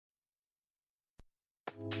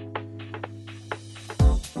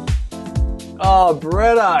Oh,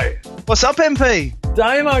 Bretto. What's up, MP?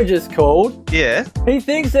 Damo just called. Yeah. He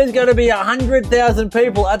thinks there's going to be 100,000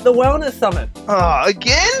 people at the Wellness Summit. Oh,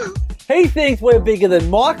 again? He thinks we're bigger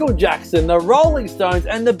than Michael Jackson, the Rolling Stones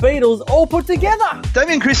and the Beatles all put together.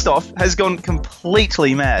 Damien Christoph has gone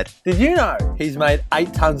completely mad. Did you know he's made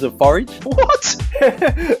 8 tons of forage? What?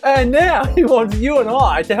 And now he wants you and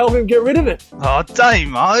I to help him get rid of it. Oh,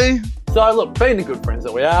 Damo. So look, being the good friends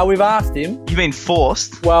that we are, we've asked him. You mean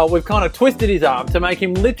forced? Well, we've kind of twisted his arm to make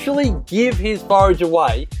him literally give his forage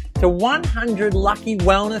away to 100 lucky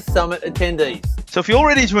Wellness Summit attendees. So if you're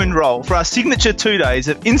ready to enrol for our signature 2 days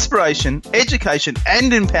of inspiration, education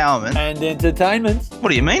and empowerment... And entertainment. What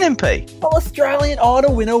do you mean, MP? Well, Australian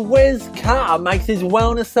Idol winner Wes Carr makes his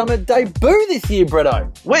Wellness Summit debut this year,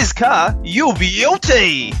 Bretto. Wes Carr, you'll be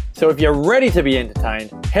guilty! So if you're ready to be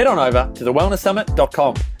entertained, head on over to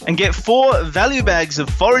thewellnesssummit.com. And get 4 value bags of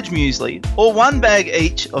forage muesli or 1 bag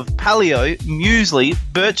each of paleo, muesli,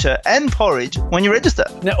 bircher and porridge when you register.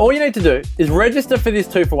 Now, all you need to do is register for this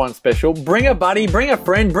 2-for-1 special, bring a buddy, bring a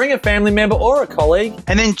friend, bring a family member or a colleague.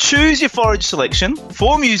 And then choose your forage selection,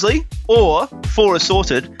 4 muesli or 4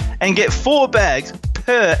 assorted, and get 4 bags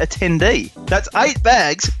per attendee. That's 8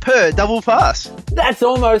 bags per double pass. That's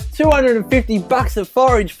almost $250 of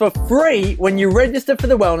forage for free when you register for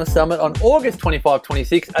the Wellness Summit on August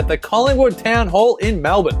 25-26 at the Collingwood Town Hall in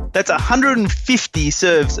Melbourne. That's 150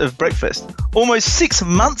 serves of breakfast. Almost 6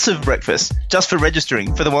 months of breakfast just for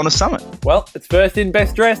registering for the Wellness Summit. Well, it's first in,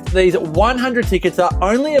 best dressed. These 100 tickets are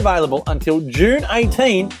only available until June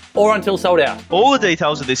 18 or until sold out. All the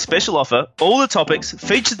details of this special offer, all the topics,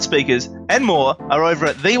 featured speakers and more are over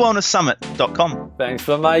at thewellnesssummit.com. Thanks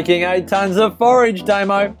for making 8 tons of forage,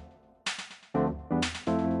 Damo.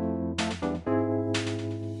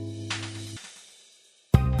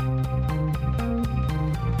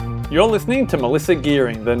 You're listening to Melissa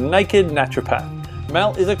Gearing, the Naked Naturopath.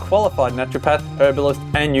 Mel is a qualified naturopath, herbalist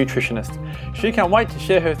and nutritionist. She can't wait to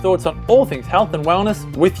share her thoughts on all things health and wellness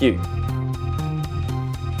with you.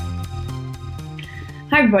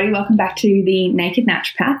 Hi everybody, welcome back to the Naked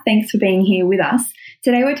Naturopath. Thanks for being here with us.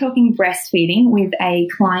 Today we're talking breastfeeding with a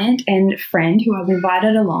client and friend who I've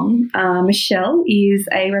invited along. Michelle is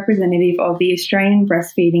a representative of the Australian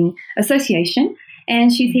Breastfeeding Association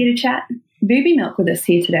and she's here to chat booby milk with us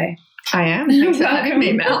here today. I am. Thanks for having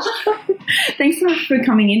me, Mel. Thanks so much for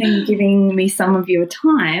coming in and giving me some of your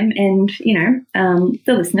time and,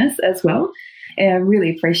 the listeners as well. I really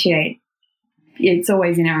appreciate it's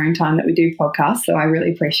always in our own time that we do podcasts, so I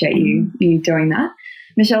really appreciate you doing that.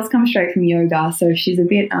 Michelle's come straight from yoga, so she's a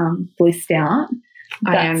bit blissed out.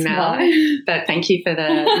 I am, Mel. But thank you for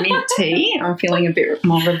the mint tea. I'm feeling a bit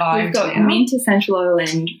more revived. We've got now. mint essential oil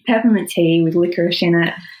and peppermint tea with licorice in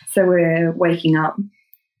it, so we're waking up.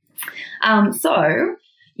 So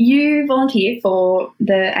you volunteer for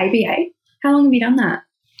the ABA. How long have you done that?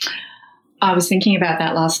 I was thinking about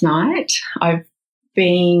that last night. I've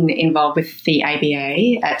been involved with the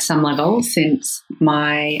ABA at some level since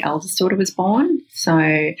my eldest daughter was born.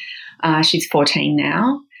 So she's 14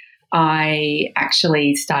 now. I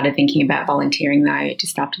actually started thinking about volunteering, though,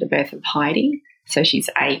 just after the birth of Heidi. So she's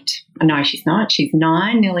 8. No, she's not. She's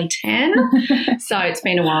 9, nearly 10. So it's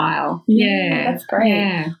been a while. Yeah. That's great.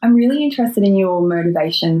 Yeah. I'm really interested in your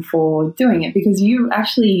motivation for doing it because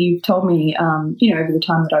you've told me, over the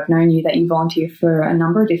time that I've known you that you volunteer for a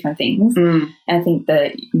number of different things. And I think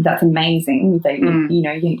that that's amazing that,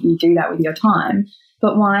 you do that with your time.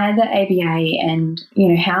 But why the ABA and,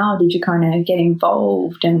 how did you kind of get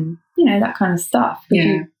involved and, that kind of stuff? Could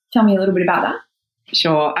you tell me a little bit about that?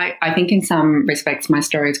 Sure. I think in some respects my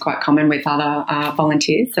story is quite common with other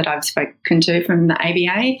volunteers that I've spoken to from the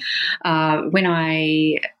ABA. When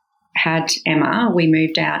I had Emma, we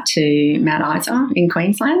moved out to Mount Isa in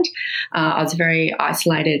Queensland. I was very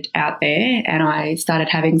isolated out there and I started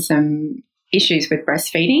having some issues with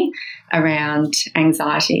breastfeeding around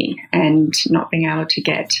anxiety and not being able to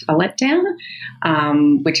get a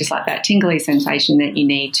letdown, which is like that tingly sensation that you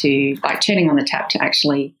need to, like turning on the tap to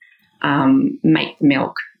actually make the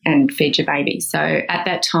milk and feed your baby. So at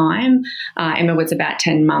that time, Emma was about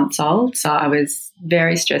 10 months old, so I was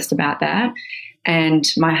very stressed about that. And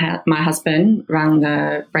my husband rang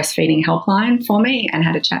the breastfeeding helpline for me and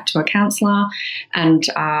had a chat to a counsellor, and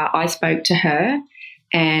I spoke to her,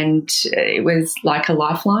 and it was like a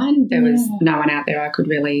lifeline. There was no one out there I could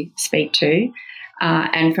really speak to.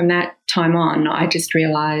 And from that time on, I just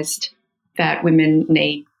realised that women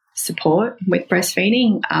need support with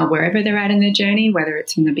breastfeeding wherever they're at in their journey, whether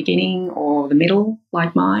it's in the beginning or the middle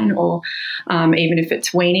like mine, or even if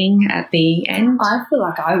it's weaning at the end. I feel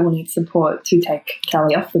like I will need support to take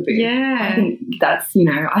Callie off the boob. Yeah. I think that's,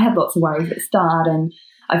 I had lots of worries at the start, and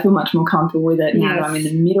I feel much more comfortable with it now that I'm in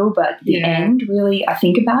the middle, but the end, really, I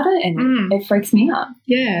think about it and it freaks me out.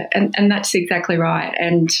 Yeah, and that's exactly right.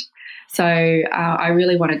 And so I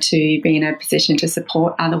really wanted to be in a position to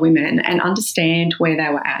support other women and understand where they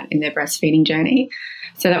were at in their breastfeeding journey.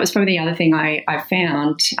 So that was probably the other thing I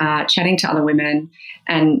found chatting to other women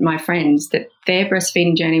and my friends, that their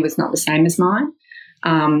breastfeeding journey was not the same as mine.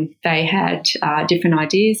 They had different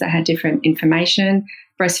ideas, they had different information.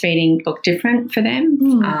 Breastfeeding looked different for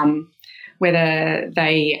them, whether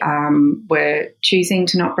they were choosing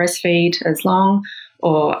to not breastfeed as long,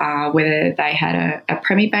 or whether they had a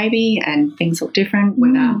preemie baby and things looked different,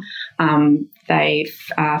 whether they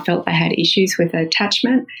felt they had issues with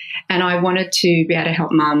attachment. And I wanted to be able to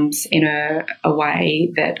help mums in a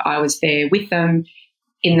way that I was there with them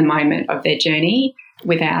in the moment of their journey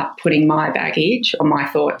without putting my baggage or my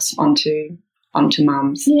thoughts onto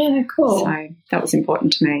mums. Yeah, cool. So that was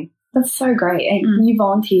important to me. That's so great. And you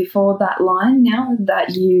volunteer for that line now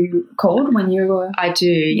that you called when you were... I do,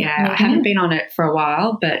 yeah. I haven't been on it for a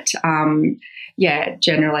while, but,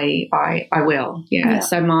 generally I will, yeah.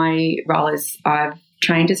 So my role is I've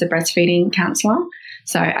trained as a breastfeeding counsellor.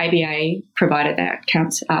 So ABA provided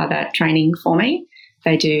that training for me.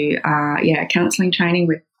 They do, counselling training,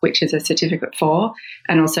 which is a certificate for,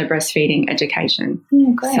 and also breastfeeding education.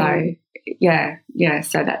 Yeah, great. So,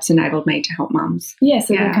 so that's enabled me to help mums. Yeah,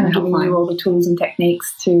 so they're kind of giving you all the tools and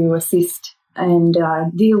techniques to assist and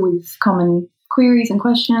deal with common queries and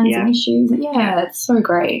questions and issues. Yeah, it's so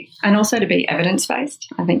great. And also to be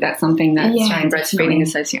evidence-based. I think that's something that Australian Breastfeeding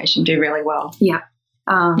Association do really well. Yeah.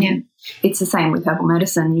 It's the same with herbal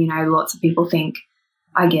medicine. Lots of people think,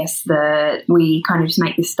 I guess, that we kind of just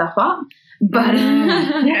make this stuff up. But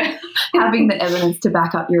having the evidence to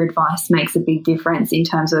back up your advice makes a big difference in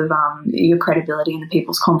terms of your credibility and the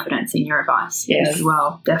people's confidence in your advice as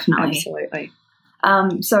well, definitely. Absolutely.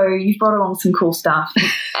 So you've brought along some cool stuff.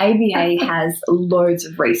 ABA has loads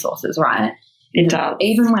of resources, right? It does.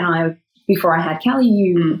 Even before I had Callie,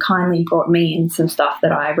 you kindly brought me in some stuff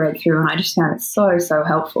that I read through, and I just found it so, so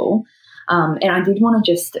helpful. And I did want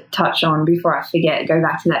to just touch on, before I forget, go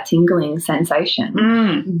back to that tingling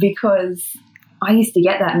sensation, because I used to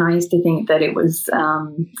get that and I used to think that it was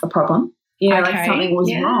a problem, like something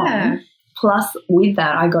was wrong. Plus, with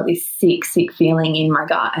that, I got this sick feeling in my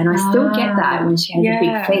gut, and I still get that when she has a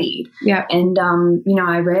big feed. Yeah. And,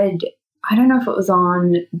 I read, I don't know if it was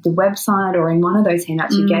on the website or in one of those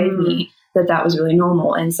handouts you gave me, that was really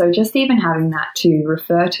normal. And so just even having that to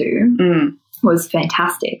refer to was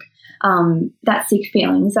fantastic. That sick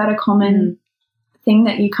feeling, is that a common thing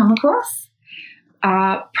that you come across?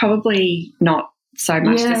 Probably not so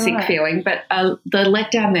much the sick feeling, but the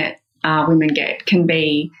letdown that women get can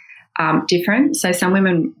be different. So some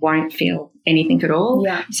women won't feel anything at all.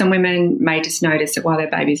 Yeah. Some women may just notice that while their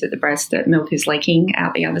baby's at the breast that milk is leaking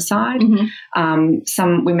out the other side.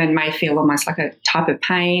 Some women may feel almost like a type of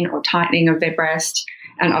pain or tightening of their breast,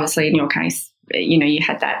 and obviously in your case, you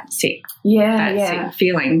had that sick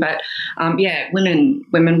feeling. But,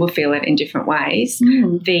 women will feel it in different ways.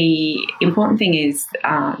 The important thing is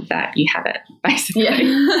that you have it,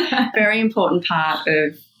 basically. Very important part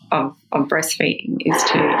of breastfeeding is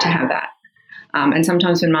to have that. And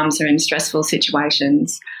sometimes when mums are in stressful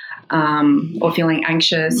situations or feeling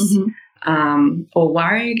anxious or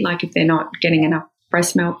worried, like if they're not getting enough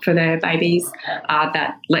breast milk for their babies,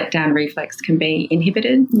 that letdown reflex can be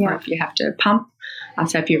inhibited, or if you have to pump.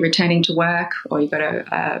 So if you're returning to work or you've got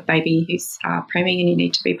a baby who's preeming and you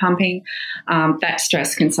need to be pumping, that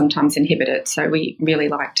stress can sometimes inhibit it. So we really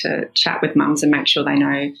like to chat with mums and make sure they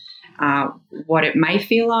know what it may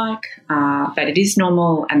feel like, that it is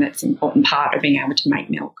normal, and that's an important part of being able to make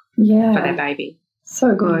milk for their baby.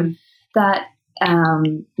 So good. That,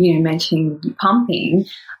 mentioning pumping,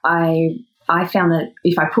 I found that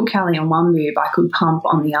if I put Callie on one boob, I could pump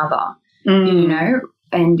on the other,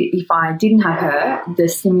 and if I didn't have her, the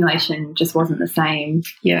stimulation just wasn't the same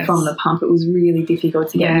from the pump. It was really difficult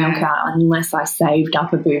to get milk out unless I saved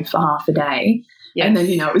up a boob for half a day. Yes. And then,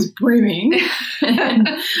 it was brimming and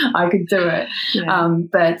I could do it. Yeah.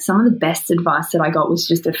 But some of the best advice that I got was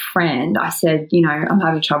just a friend. I said, I'm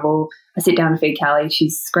having trouble. I sit down to feed Callie.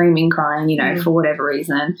 She's screaming, crying, for whatever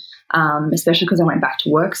reason, especially because I went back to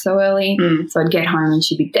work so early. So I'd get home and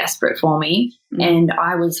she'd be desperate for me. And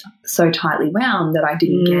I was so tightly wound that I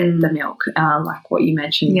didn't get the milk, like what you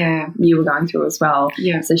mentioned you were going through as well.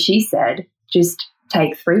 Yeah. So she said, just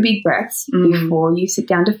take 3 big breaths before you sit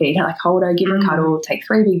down to feed her. Like, hold her, give her a cuddle, take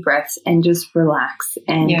 3 big breaths and just relax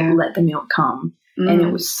and let the milk come. And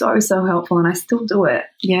it was so, so helpful, and I still do it.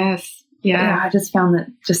 Yes. Yeah. I just found that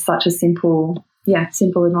just such a simple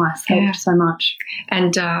advice helped so much.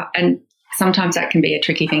 And sometimes that can be a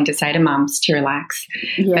tricky thing to say to mums, to relax.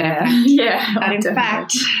 Yeah. But in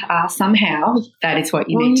fact, somehow that is what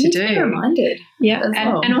you need to do. Be reminded. Yeah.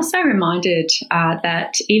 And also reminded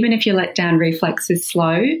that even if your letdown reflex is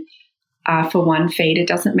slow for one feed, it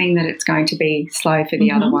doesn't mean that it's going to be slow for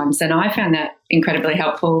the other ones. And I found that incredibly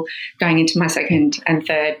helpful going into my second and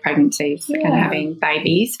third pregnancies and having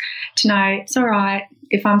babies, to know it's all right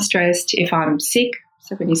if I'm stressed, if I'm sick.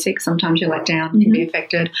 So when you're sick, sometimes your letdown can be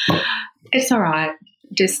affected. It's all right.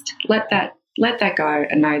 Just let that go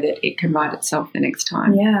and know that it can right itself the next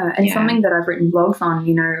time. Yeah, and something that I've written blogs on,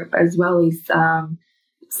 as well, is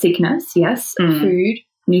sickness, food,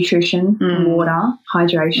 nutrition, water,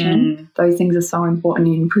 hydration. Those things are so important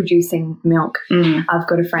in producing milk. I've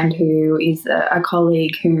got a friend who is a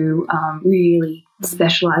colleague who really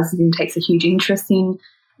specialises and takes a huge interest in,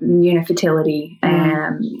 fertility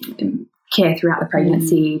and care throughout the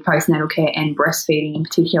pregnancy, postnatal care and breastfeeding in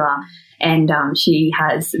particular. And she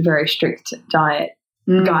has very strict diet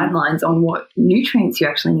guidelines on what nutrients you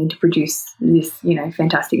actually need to produce this,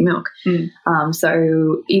 fantastic milk.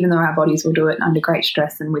 So even though our bodies will do it under great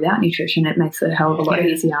stress and without nutrition, it makes it a hell of a lot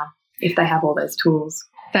easier if they have all those tools.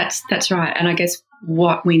 That's right. And I guess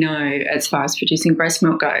what we know as far as producing breast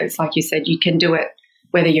milk goes, like you said, you can do it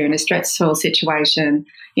whether you're in a stressful situation.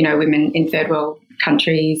 Women in third world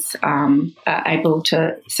countries are able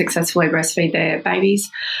to successfully breastfeed their babies,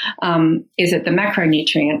 is that the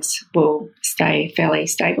macronutrients will stay fairly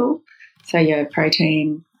stable. So your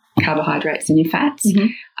protein, carbohydrates and your fats.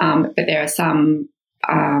 But there are some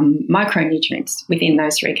micronutrients within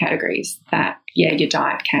those 3 categories that, your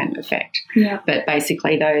diet can affect. Yeah. But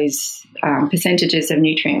basically those percentages of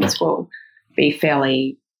nutrients will be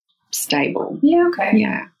fairly stable. Yeah, okay.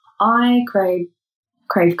 Yeah. I crave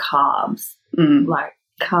carbs. Like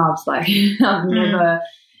I've never,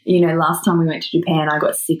 last time we went to Japan, I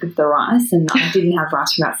got sick of the rice, and I didn't have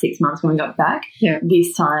rice for about 6 months when we got back. Yeah.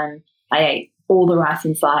 This time I ate all the rice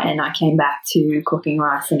in sight, and I came back to cooking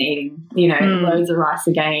rice and eating, loads of rice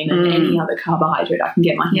again, and any other carbohydrate I can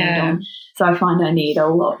get my hand on. So I find I need a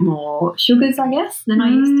lot more sugars, I guess, than I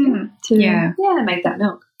used to make that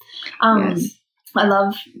milk. Yes. I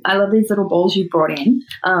love these little balls you brought in.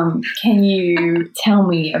 Can you tell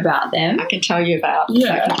me about them? I can tell you about these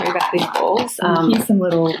balls. Here's some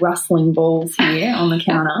little rustling balls here on the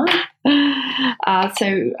counter.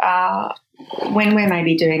 When we're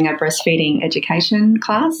maybe doing a breastfeeding education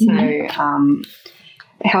class,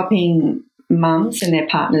 helping mums and their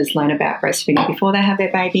partners learn about breastfeeding before they have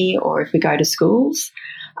their baby, or if we go to schools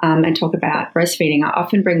and talk about breastfeeding, I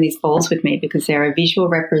often bring these balls with me because they're a visual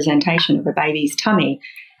representation of a baby's tummy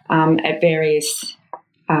at various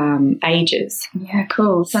ages. Yeah,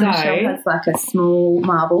 cool. So Michelle has like a small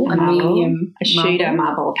marble, a medium a shooter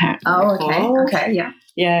marble apparently. Oh, okay. Okay, yeah.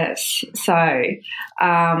 Yes. So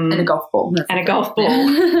and a golf ball. And a golf ball.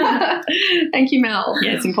 Thank you, Mel.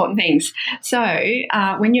 Yes, important things. So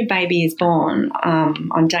when your baby is born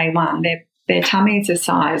on day 1, their tummy is the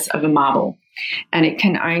size of a marble, and it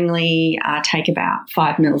can only take about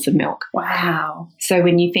 5 mils of milk. Wow. So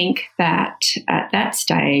when you think that at that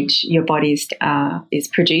stage your body is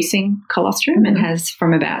producing colostrum and has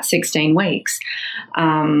from about 16 weeks,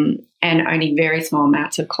 and only very small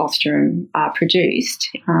amounts of colostrum are produced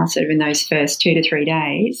sort of in those first 2 to 3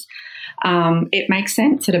 days, it makes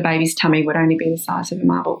sense that a baby's tummy would only be the size of a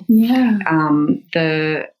marble. Yeah.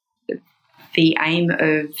 The aim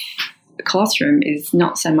of colostrum is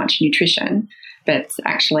not so much nutrition, but it's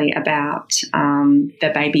actually about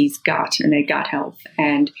the baby's gut and their gut health,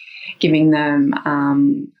 and giving them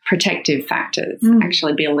protective factors,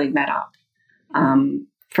 actually building that up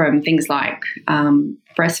from things like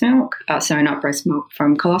breast milk, not breast milk,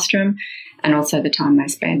 from colostrum, and also the time they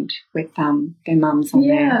spend with their mums on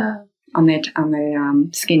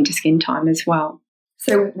their skin to skin time as well.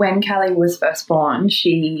 So when Callie was first born,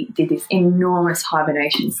 she did this enormous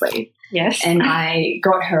hibernation sleep. Yes. And I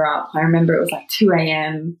got her up. I remember it was like 2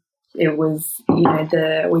 a.m. It was,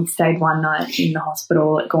 we'd stayed one night in the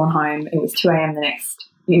hospital, gone home. It was 2 a.m. the next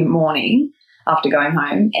morning after going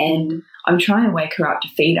home. And I'm trying to wake her up to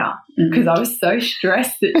feed her because I was so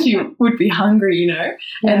stressed that she would be hungry, Yeah.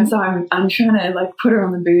 And so I'm trying to like put her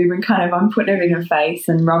on the boob and kind of I'm putting it in her face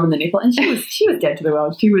and rubbing the nipple. And she was dead to the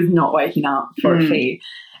world. She was not waking up for a feed.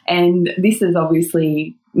 And this is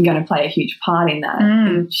obviously going to play a huge part in that.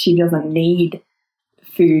 And she doesn't need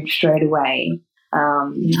food straight away.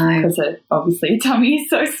 because obviously tummy is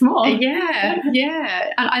so small. Yeah.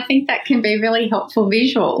 And I think that can be really helpful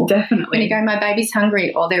visual. Definitely. When you go, my baby's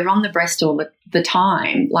hungry, or they're on the breast all the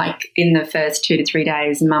time, like in the first 2 to 3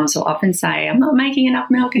 days, mums will often say, I'm not making enough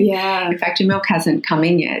milk. And in fact, your milk hasn't come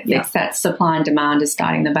in yet. Yeah. It's that supply and demand is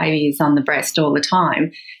starting. The baby is on the breast all the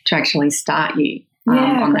time to actually start you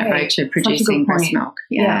on that road to producing breast milk.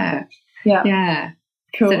 Yeah.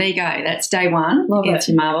 Cool. So there you go. That's day 1. It's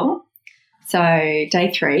your marble. So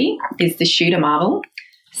day 3 is the shooter marble.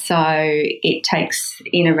 So it takes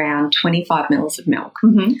in around 25 mils of milk.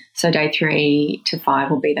 Mm-hmm. So day 3 to 5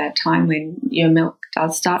 will be that time when your milk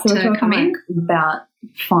does start to come in. About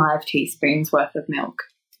 5 teaspoons worth of milk.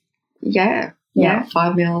 Yeah,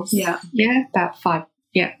 5 mils. Yeah, about 5.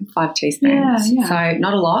 Yeah, 5 teaspoons. Yeah. So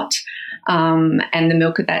not a lot. And the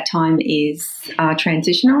milk at that time is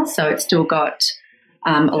transitional, so it's still got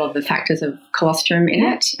a lot of the factors of colostrum in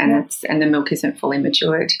it, and the milk isn't fully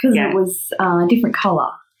matured. Because it was different colour.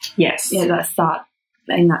 Yes. Yeah, that starting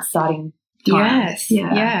time. Yes.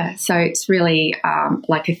 Yeah. So it's really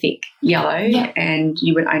like a thick yellow, and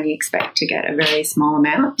you would only expect to get a very small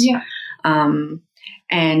amount. Yeah.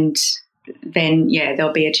 And then,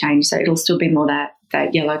 there'll be a change. So it'll still be more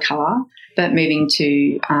that yellow colour, but moving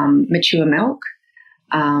to mature milk,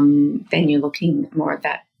 then you're looking more at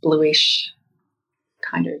that bluish,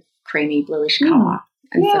 kind of creamy bluish colour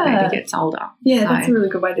as the baby gets older. Yeah, that's a really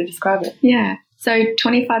good way to describe it. Yeah. So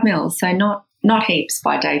 25 mils, so not heaps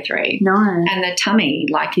by day 3. No. And the tummy,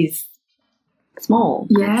 is small.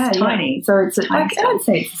 Yeah, it's tiny. Yeah. So it's I would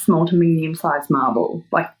say it's a small to medium-sized marble,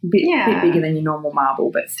 a bit bigger than your normal marble,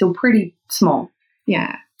 but still pretty small.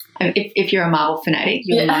 Yeah. If you're a marble fanatic,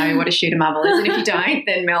 you'll know what a shooter marble is. And if you don't,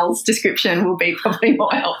 then Mel's description will be probably more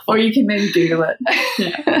helpful. Or you can maybe Google it.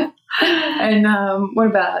 Yeah. And what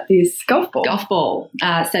about this golf ball? Golf ball.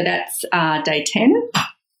 So that's day 10.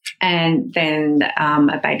 And then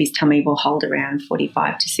a baby's tummy will hold around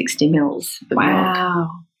 45 to 60 mils of milk.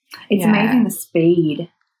 It's amazing the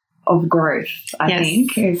speed of growth, I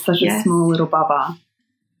think. It's such a small little bubba.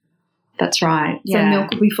 That's right. So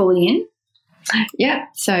milk will be fully in? Yeah.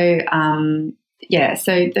 So,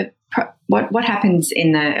 so what happens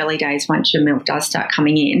in the early days once your milk does start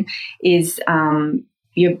coming in is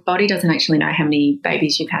your body doesn't actually know how many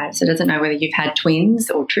babies you've had. So it doesn't know whether you've had twins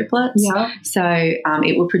or triplets. Yeah. So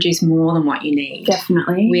it will produce more than what you need.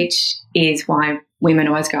 Definitely. Which is why women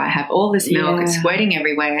always go, I have all this milk, it's squirting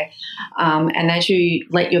everywhere. And as you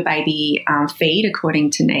let your baby feed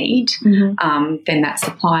according to need, then that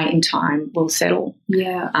supply in time will settle.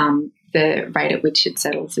 Yeah. The rate at which it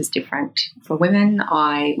settles is different. For women,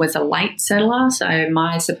 I was a late settler, so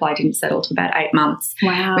my supply didn't settle to about 8 months,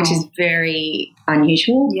 which is very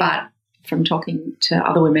unusual. Yeah. But from talking to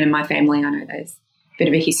other women in my family, I know there's a bit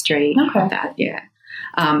of a history of that,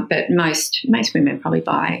 but most women probably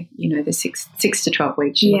by, the 6 to 12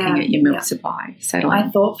 weeks you're looking at your milk supply settling. I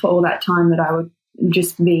thought for all that time that I would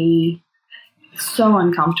just be so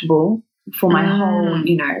uncomfortable for my whole,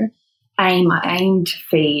 I aimed to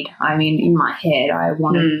feed. I mean, in my head, I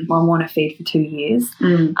want to feed for 2 years,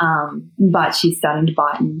 but she's starting to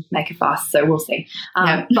bite and make a fuss, so we'll see.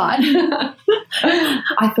 But I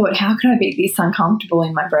thought, how can I be this uncomfortable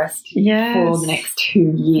in my breast for the next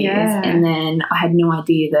 2 years? Yeah. And then I had no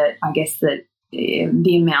idea that,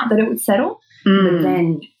 the amount that it would settle. But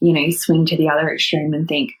then, you swing to the other extreme and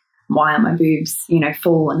think, why are my boobs,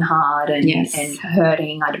 full and hard and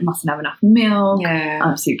hurting? I mustn't have enough milk. Yeah.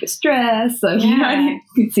 I'm super stressed. So,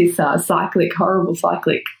 it's this horrible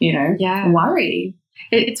cyclic, worry.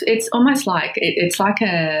 It's almost like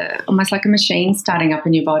almost like a machine starting up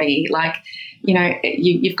in your body. Like,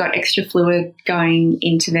 you've got extra fluid going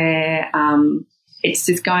into there. It's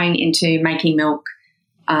just going into making milk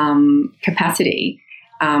capacity.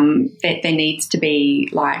 That there needs to be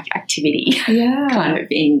activity kind of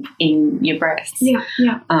in your breasts. Yeah.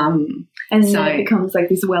 And then it becomes like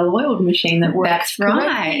this well-oiled machine that works. That's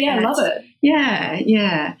right. Yeah, I love it.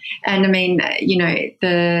 Yeah. And I mean,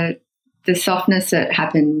 the softness that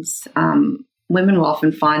happens, women will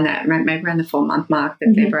often find that maybe around the 4-month mark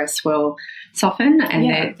that their breasts will soften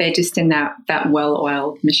and they're just in that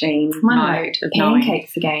well-oiled machine mode of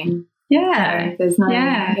pancakes again. Yeah. So there's no,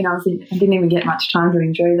 I didn't even get much time to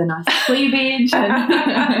enjoy the nice cleavage and all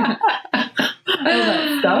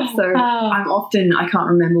that stuff. So I can't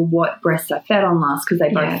remember what breast I fed on last because they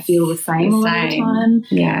both feel the same a lot of the time.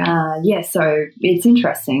 Yeah. So it's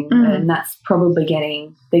interesting and that's probably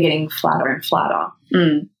they're getting flatter and flatter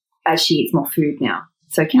as she eats more food now.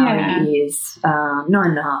 So Callie is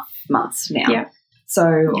 9.5 months now. Yeah.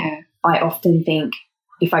 So I often think,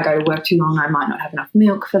 if I go to work too long, I might not have enough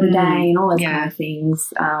milk for the day and all those kind of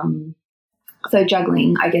things. So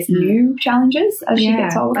juggling, I guess, new challenges as she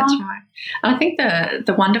gets older. That's right. I think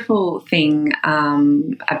the wonderful thing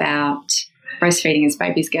about breastfeeding as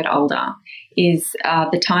babies get older is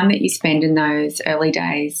the time that you spend in those early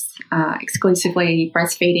days exclusively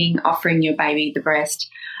breastfeeding, offering your baby the breast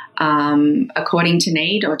according to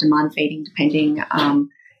need, or demand feeding, depending.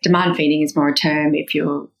 Demand feeding is more a term if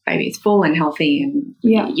your baby is full and healthy and,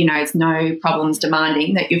 you know, it's no problems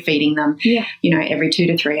demanding that you're feeding them, you know, every 2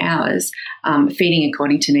 to 3 hours. Feeding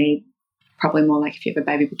according to need, probably more like if you have a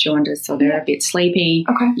baby with jaundice or they're a bit sleepy,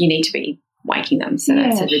 you need to be waking them. So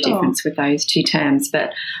that's the difference with those two terms.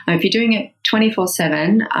 But if you're doing it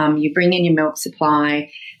 24/7, you bring in your milk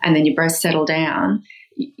supply and then your breasts settle down,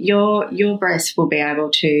 your breast will be able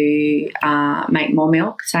to make more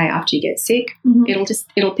milk, say after you get sick.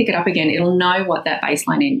 It'll pick it up again. It'll know what that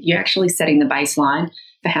baseline is. You're actually setting the baseline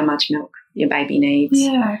for how much milk your baby needs.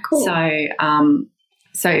 Yeah, cool.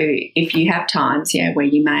 So if you have times, where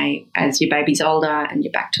you may, as your baby's older and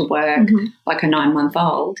you're back to work, like a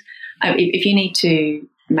 9-month-old, if you need to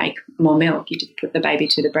make more milk, you just put the baby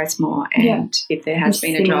to the breast more, and if there has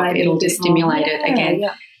been a drop, it'll just stimulate it again,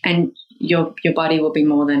 and your body will be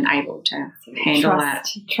more than able to handle that.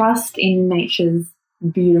 Trust in nature's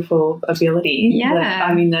beautiful ability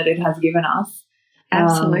that it has given us.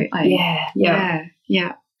 Absolutely.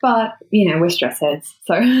 Yeah. But, we're stress heads,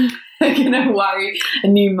 so we're going to worry a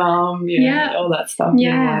new mum, all that stuff.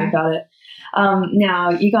 Don't worry about it. Now,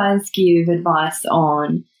 you guys give advice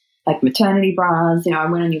on, like, maternity bras. I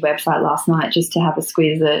went on your website last night just to have a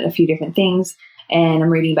squeeze at a few different things, and I'm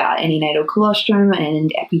reading about antenatal colostrum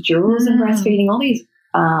and epidurals and breastfeeding, all these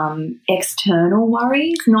external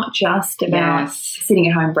worries, not just about sitting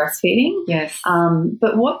at home breastfeeding. Yes.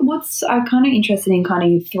 But what's I'm kind of interested in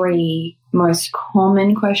kind of 3 most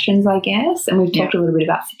common questions, I guess, and we've talked a little bit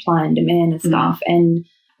about supply and demand and stuff, and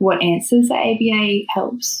what answers the ABA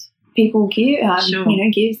helps people give,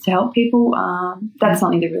 gives to help people. That's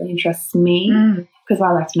something that really interests me because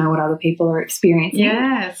I like to know what other people are experiencing.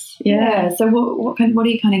 Yes. Yeah. So what do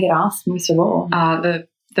you kind of get asked most of all? The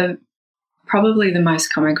probably the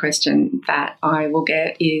most common question that I will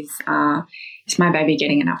get is my baby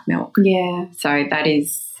getting enough milk? Yeah. So that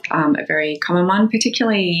is a very common one,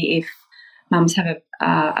 particularly if mums have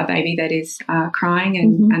a baby that is crying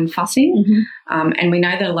and fussing. And we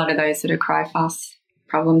know that a lot of those that are cry-fuss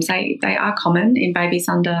problems, they are common in babies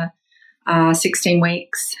under 16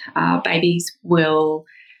 weeks. Babies will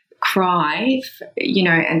cry,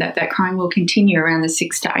 and that crying will continue around the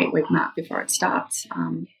 6 to 8 week mark before it starts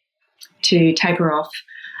to taper off.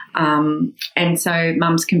 And so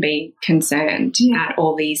mums can be concerned at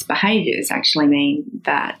all these behaviours actually mean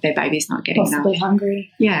that their baby's not getting possibly enough.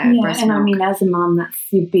 Hungry. Breast and milk. I mean, as a mum, that's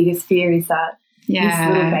your biggest fear, is that this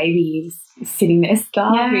little baby is sitting there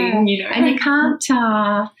starving, And you can't,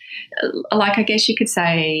 I guess you could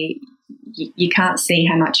say you can't see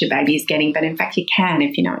how much your baby is getting, but in fact you can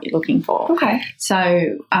if you know what you're looking for. Okay.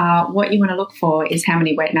 So what you want to look for is how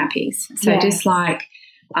many wet nappies. So just like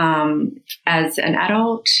as an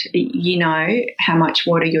adult, you know how much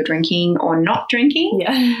water you're drinking or not drinking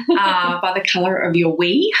by the colour of your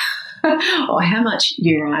wee or how much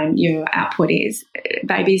urine your output is.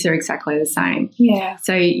 Babies are exactly the same. Yeah.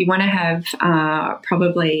 So you want to have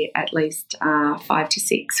probably at least 5 to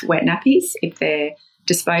 6 wet nappies. If they're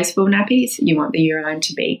disposable nappies, you want the urine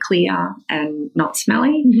to be clear and not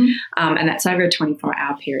smelly, and that's over a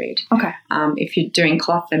 24-hour period. Okay. If you're doing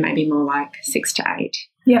cloth, then maybe more like 6 to 8.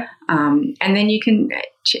 Yeah. And then you can,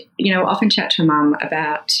 often chat to a mum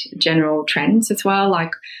about general trends as well,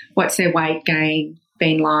 like what's their weight gain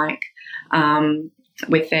been like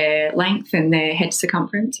with their length and their head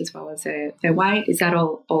circumference as well as their weight. Is that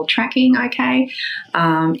all tracking okay?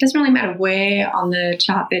 It doesn't really matter where on the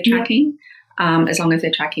chart they're tracking, as long as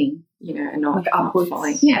they're tracking, and not, like upwards.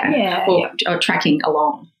 Not falling. Or tracking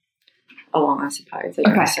along, I suppose. They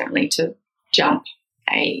don't necessarily need to jump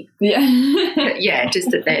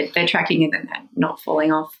just that they're tracking and then they're not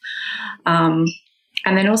falling off. And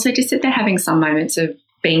then also just that they're having some moments of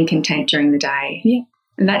being content during the day. Yeah.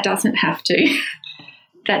 And that doesn't have to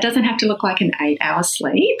look like an 8-hour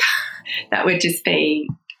sleep. That would just be,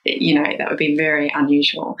 that would be very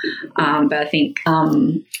unusual. But I think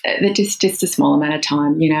that just a small amount of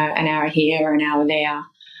time, an hour here or an hour there,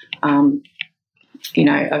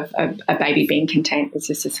 of a baby being content is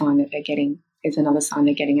just a sign that is another sign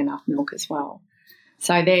they're getting enough milk as well.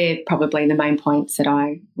 So they're probably the main points that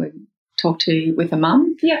I would talk to with a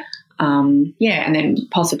mum. Yeah. And then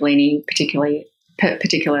possibly any particularly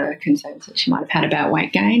particular concerns that she might have had about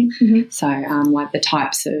weight gain. So like the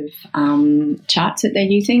types of charts that they're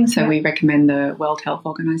using. So we recommend the World Health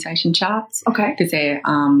Organization charts. Okay. Because they're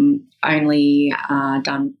only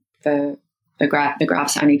done for the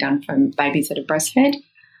graph's only done for babies that are breastfed.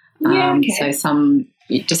 So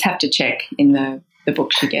you just have to check in the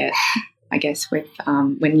books you get, I guess, with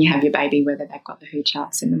when you have your baby, whether they've got the WHO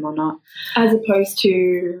charts in them or not. As opposed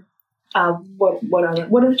to what are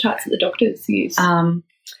the charts that the doctors use?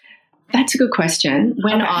 That's a good question.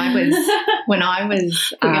 When I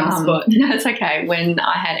was that's okay. When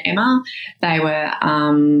I had Emma, they were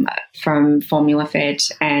from formula fed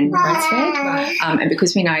and breastfed, and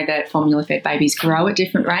because we know that formula fed babies grow at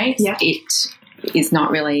different rates, it is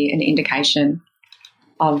not really an indication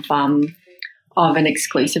of an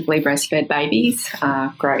exclusively breastfed baby's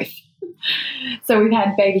growth. So we've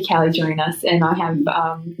had baby Callie join us, and I have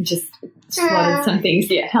just slotted some things.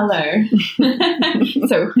 Yeah, hello.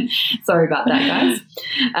 So sorry about that,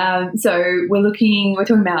 guys. So we're talking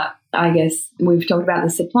about, I guess, we've talked about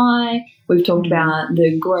the supply, we've talked about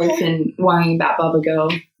the growth and worrying about Bubba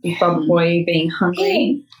Girl, Bubba Boy being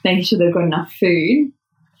hungry, making sure they've got enough food.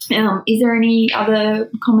 Is there any other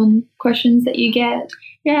common questions that you get?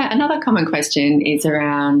 Yeah, another common question is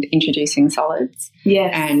around introducing solids.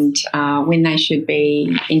 Yes. And when they should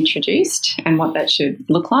be introduced and what that should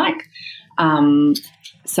look like.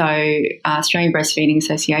 So Australian Breastfeeding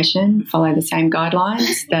Association follow the same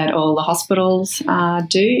guidelines that all the hospitals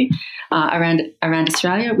do around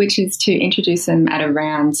Australia, which is to introduce them at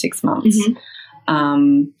around 6 months.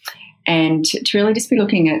 And to really just be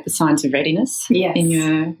looking at the signs of readiness in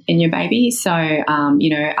your baby. So, are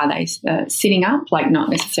they sitting up, like not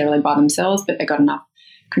necessarily by themselves, but they've got enough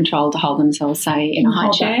control to hold themselves, say, in a high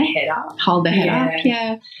chair. Hold their head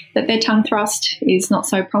up. That their tongue thrust is not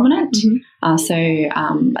so prominent. So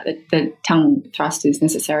the tongue thrust is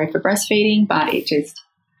necessary for breastfeeding, but it just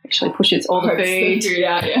actually pushes all the food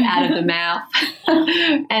out of the mouth,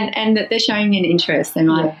 and that they're showing an interest. They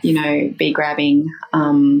might, be grabbing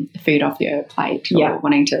food off your plate or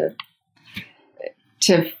wanting to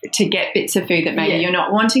get bits of food that maybe you're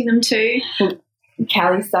not wanting them to. Well,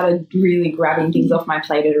 Callie started really grabbing things off my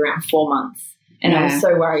plate at around 4 months. And I was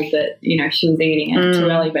so worried that, she was eating it too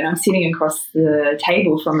early. But I'm sitting across the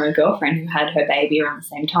table from a girlfriend who had her baby around the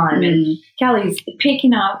same time. And Callie's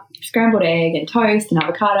picking up scrambled egg and toast and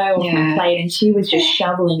avocado off my plate, and she was just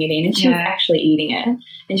shoveling it in. And she was actually eating it.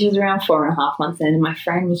 And she was around 4.5 months in. And my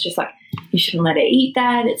friend was just like, you shouldn't let her eat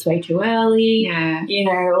that. It's way too early.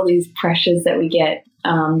 All these pressures that we get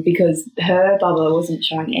because her Bubba wasn't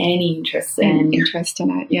showing any interest in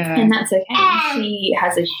it. And that's okay. She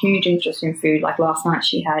has a huge interest in food. Like last night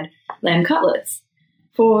she had lamb cutlets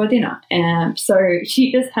for dinner. So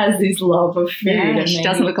she just has this love of food. And she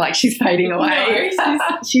doesn't look like she's fading away.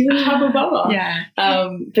 No, she's a tub of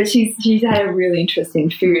Bubba. But she's had a really interest in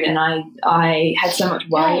food, and I had so much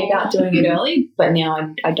worry about doing it early, but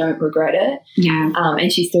now I don't regret it.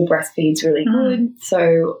 And she still breastfeeds really good.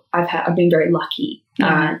 So I've been very lucky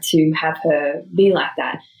to have her be like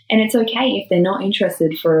that. And it's okay if they're not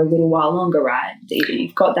interested for a little while longer, right?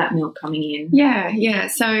 You've got that milk coming in. Yeah.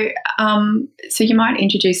 So you might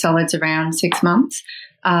introduce solids around 6 months.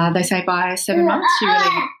 They say by 7 months you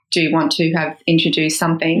really do want to have introduced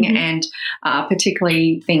something, and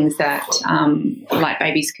particularly things that like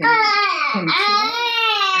babies can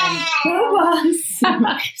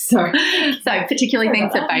Sorry. So particularly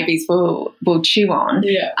things that babies will chew on.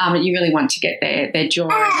 You really want to get their jaw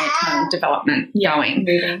and their tongue development going.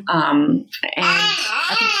 And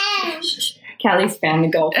I think Callie's found the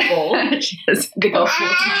golf ball. The golf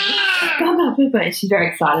ball. She's very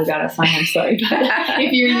excited about it, so I'm sorry. But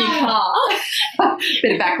if you're in your car,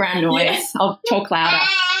 bit of background noise. I'll talk louder.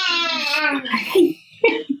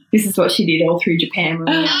 This is what she did all through Japan when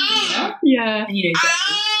we were out there.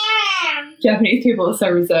 And Japanese people are so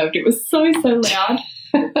reserved. It was so loud.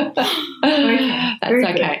 That's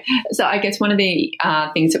okay. So I guess one of the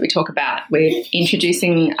things that we talk about with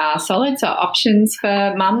introducing solids are options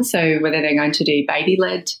for mums. So whether they're going to do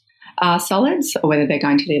baby-led solids or whether they're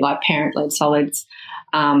going to do like parent-led solids.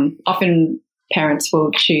 Often parents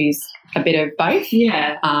will choose a bit of both.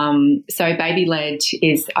 So baby-led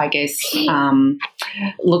is, I guess,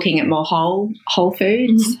 looking at more whole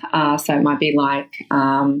foods. So it might be like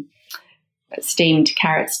steamed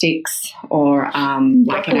carrot sticks or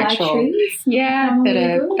like an actual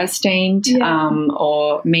a steamed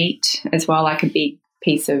or meat as well, like a big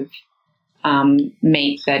piece of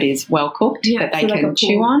meat that is well cooked that they can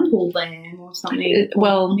chew on. Pulled lamb or something.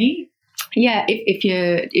 Well, meat. Yeah, if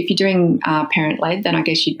you're doing parent-led, then I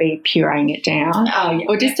guess you'd be pureeing it down. Oh, yeah.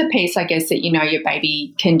 Or just a piece, I guess, that your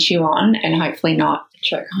baby can chew on and hopefully not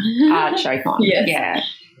choke on. Choke on. Yes. Yeah.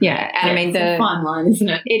 Yeah, and I mean, it's a fine line, isn't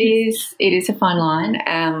it? It is a fine line.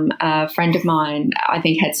 A friend of mine, I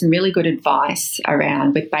think, had some really good advice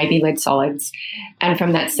around with baby-led solids, and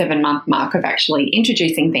from that 7-month mark of actually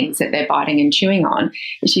introducing things that they're biting and chewing on,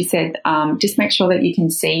 she said, just make sure that you can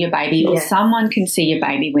see your baby or someone can see your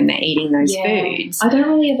baby when they're eating those foods. I don't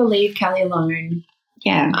really ever leave Callie alone.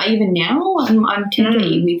 Yeah. Even now, I'm tend to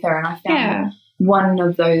eat with her, and I found one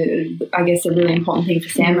of those, I guess, a really important thing for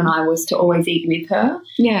Sam and I was to always eat with her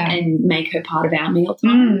and make her part of our meal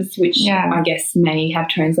times, which I guess may have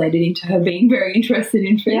translated into her being very interested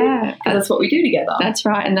in food. Yeah. Because that's what we do together. That's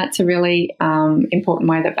right, and that's a really important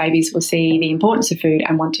way that babies will see the importance of food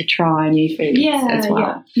and want to try new foods as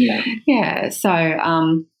well. Yeah. So,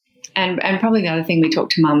 and probably the other thing we talk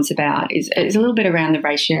to mums about is a little bit around the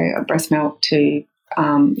ratio of breast milk to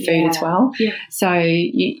food as well. Yeah. So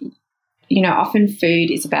often food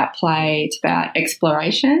is about play, it's about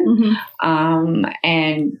exploration,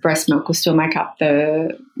 and breast milk will still make up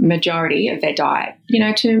the majority of their diet.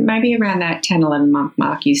 To maybe around that 10, 11-month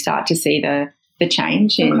mark, you start to see the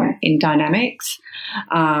change in dynamics,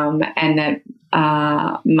 and that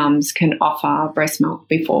mums can offer breast milk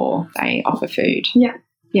before they offer food. Yeah.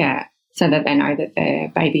 Yeah. So that they know that their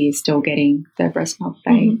baby is still getting the breast milk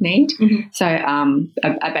they need. So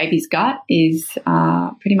a baby's gut is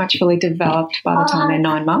pretty much fully developed by the time they're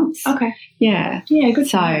 9 months. Okay. Yeah. Yeah, good.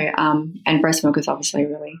 So, and breast milk is obviously a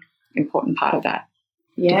really important part of that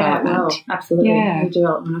development. Well, absolutely. Yeah. The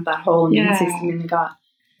development of that whole immune system in the gut.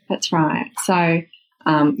 That's right. So,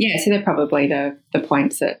 so they're probably the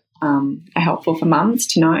points that are helpful for mums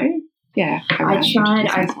to know. Yeah. I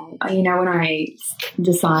tried, when I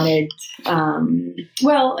decided, when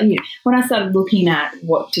I started looking at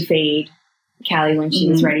what to feed Callie when she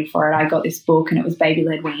was ready for it, I got this book and it was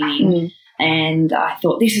baby-led weaning, and I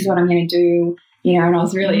thought, this is what I'm going to do, and I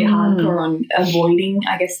was really hardcore on avoiding,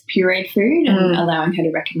 I guess, pureed food and allowing her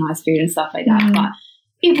to recognise food and stuff like that, but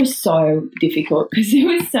it was so difficult because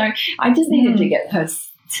I just needed to get her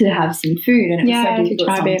to have some food, and it was so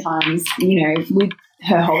difficult sometimes, with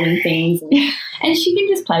her holding things and she can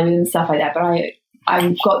just play with them and stuff like that, but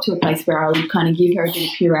I got to a place where I would kind of give her a bit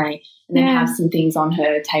of puree and then have some things on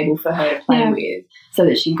her table for her to play with so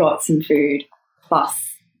that she got some food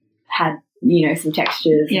plus had some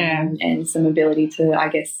textures and some ability to, I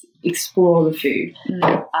guess, explore the food.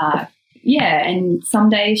 And some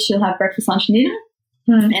days she'll have breakfast, lunch and dinner,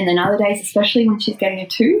 and then other days, especially when she's getting a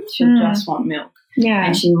tooth, she'll just want milk,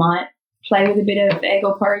 and she might play with a bit of egg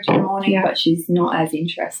or porridge in the morning, but she's not as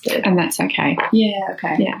interested. And that's okay. Yeah,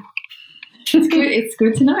 okay. Yeah. It's good. It's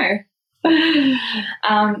good to know.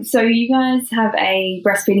 So you guys have a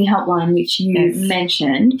breastfeeding helpline, which you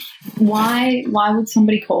mentioned. Why would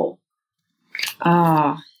somebody call?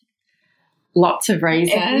 Lots of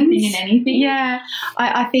reasons. Everything and anything? Yeah.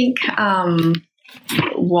 I think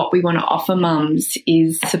what we want to offer mums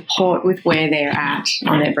is support with where they're at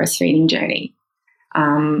on their breastfeeding journey.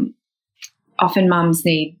 Often mums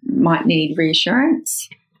might need reassurance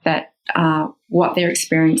that what they're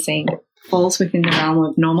experiencing falls within the realm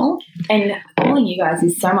of normal. And calling you guys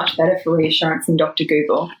is so much better for reassurance than Dr.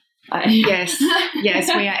 Google. Yes,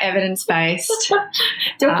 we are evidence-based.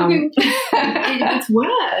 Dr. Google, it's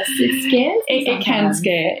worse. It scares me.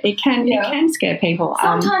 It can scare people.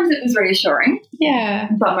 Sometimes it was reassuring. Yeah.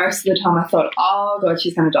 But most of the time I thought, oh, God,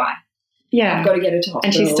 she's going to die. Yeah. I've got to get her to hospital.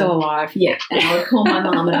 And she's still alive. Yeah. And I would call my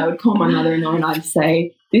mum and I would call my mother-in-law and I'd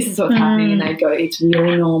say, this is what's happening, and they'd go, it's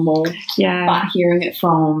really normal. Yeah. But hearing it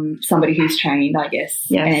from somebody who's trained, I guess,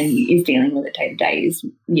 and is dealing with it day to day is,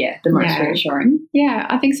 the most reassuring. Yeah,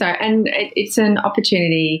 I think so. And it's an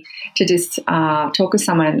opportunity to just talk with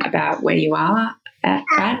someone about where you are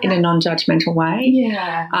at in a non-judgmental way.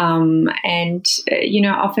 Yeah. And,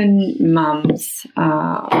 often mums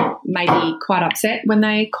may be quite upset when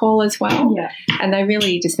they call as well. Yeah. And they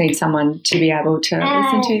really just need someone to be able to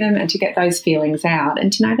listen to them and to get those feelings out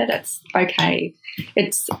and to know that it's okay.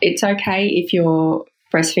 It's okay if your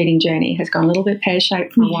breastfeeding journey has gone a little bit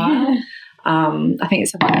pear-shaped for a while. I think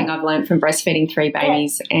it's the one thing I've learned from breastfeeding 3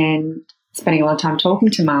 babies and spending a lot of time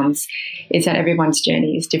talking to mums is that everyone's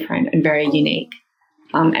journey is different and very unique.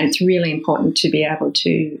 And it's really important to be able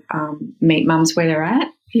to meet mums where they're at.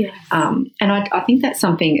 Yes. And I think that's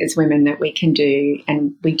something as women that we can do,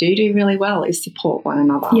 and we do really well, is support one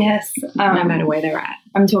another. Yes. No matter where they're at.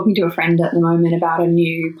 I'm talking to a friend at the moment about a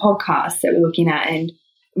new podcast that we're looking at, and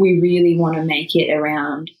we really want to make it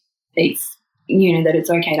around that it's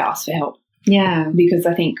okay to ask for help. Yeah. Because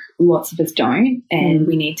I think lots of us don't, and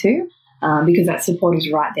we need to, because that support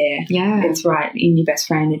is right there. Yeah. It's right in your best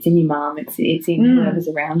friend. It's in your mum. It's in whoever's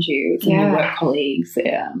around you. It's in your work colleagues.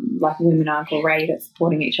 Like Women Aren't Great at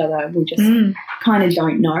supporting each other. We just kind of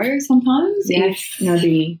don't know sometimes if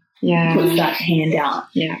nobody puts that hand out.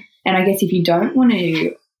 Yeah. And I guess if you don't want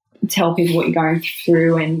to tell people what you're going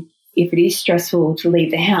through, and if it is stressful to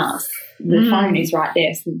leave the house, the phone is right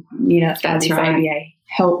there. So, that's why this ABA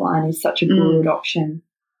helpline is such a good option.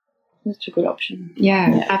 Such a good option.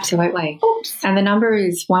 Yeah, absolutely. Oops. And the number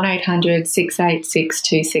is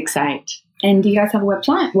 1-800-686-268. And do you guys have a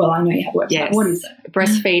website? Well, I know you have a website. Yes. What is it?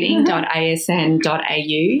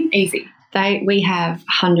 breastfeeding.asn.au. Easy. We have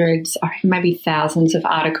hundreds, or maybe thousands of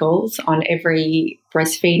articles on every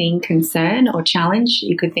breastfeeding concern or challenge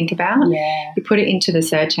you could think about. Yeah. You put it into the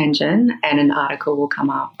search engine and an article will come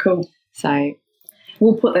up. Cool. So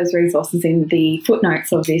we'll put those resources in the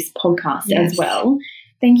footnotes of this podcast as well.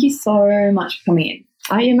 Thank you so much for coming in.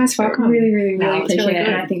 Oh, you're most welcome. Really, really, really appreciate it.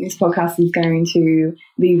 And I think this podcast is going to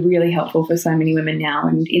be really helpful for so many women now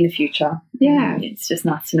and in the future. Yeah. It's just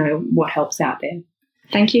nice to know what helps out there.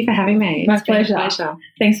 Thank you for having me. My pleasure.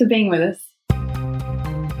 Thanks for being with us.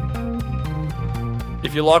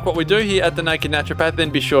 If you like what we do here at The Naked Naturopath, then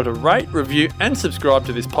be sure to rate, review and subscribe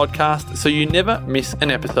to this podcast so you never miss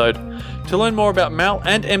an episode. To learn more about Mel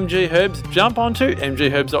and MG Herbs, jump onto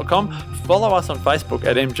mgherbs.com, follow us on Facebook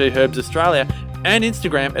at MG Herbs Australia and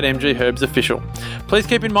Instagram at MG Herbs Official. Please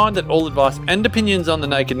keep in mind that all advice and opinions on The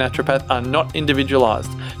Naked Naturopath are not individualised.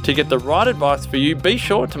 To get the right advice for you, be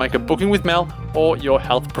sure to make a booking with Mel or your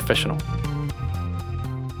health professional.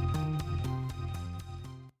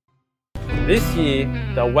 This year,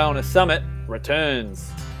 the Wellness Summit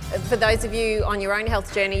returns. For those of you on your own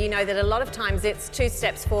health journey, you know that a lot of times it's 2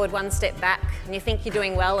 steps forward, 1 step back, and you think you're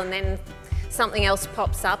doing well and then something else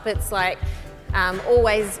pops up. It's like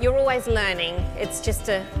you're always learning. It's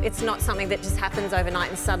not something that just happens overnight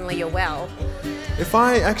and suddenly you're well. If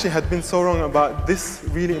I actually had been so wrong about this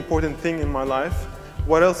really important thing in my life,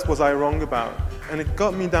 what else was I wrong about? And it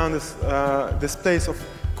got me down this place of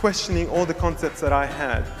questioning all the concepts that I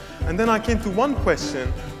had. And then I came to one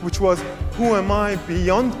question, which was, who am I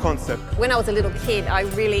beyond concept? When I was a little kid, I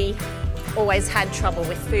really always had trouble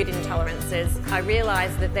with food intolerances. I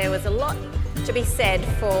realised that there was a lot to be said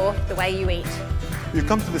for the way you eat. You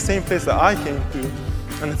come to the same place that I came to,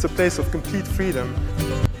 and it's a place of complete freedom.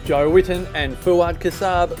 Jo Whitton and Fuad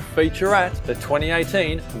Kassab feature at the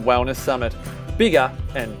 2018 Wellness Summit. Bigger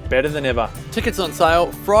and better than ever. Tickets on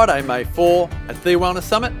sale Friday, May 4 at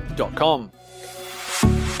thewellnesssummit.com.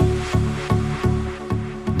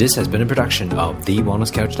 This has been a production of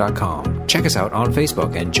TheWellnessCouch.com. Check us out on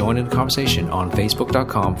Facebook and join in the conversation on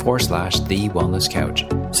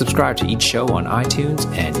Facebook.com/TheWellnessCouch. Subscribe to each show on iTunes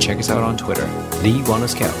and check us out on Twitter. The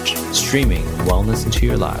Wellness Couch, streaming wellness into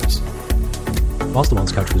your lives. Whilst the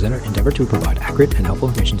Wellness Couch presenter endeavor to provide accurate and helpful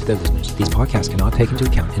information to their listeners, these podcasts cannot take into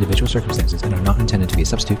account individual circumstances and are not intended to be a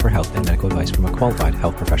substitute for health and medical advice from a qualified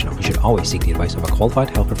health professional. You should always seek the advice of a qualified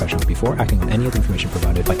health professional before acting on any of the information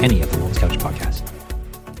provided by any of the Wellness Couch podcasts.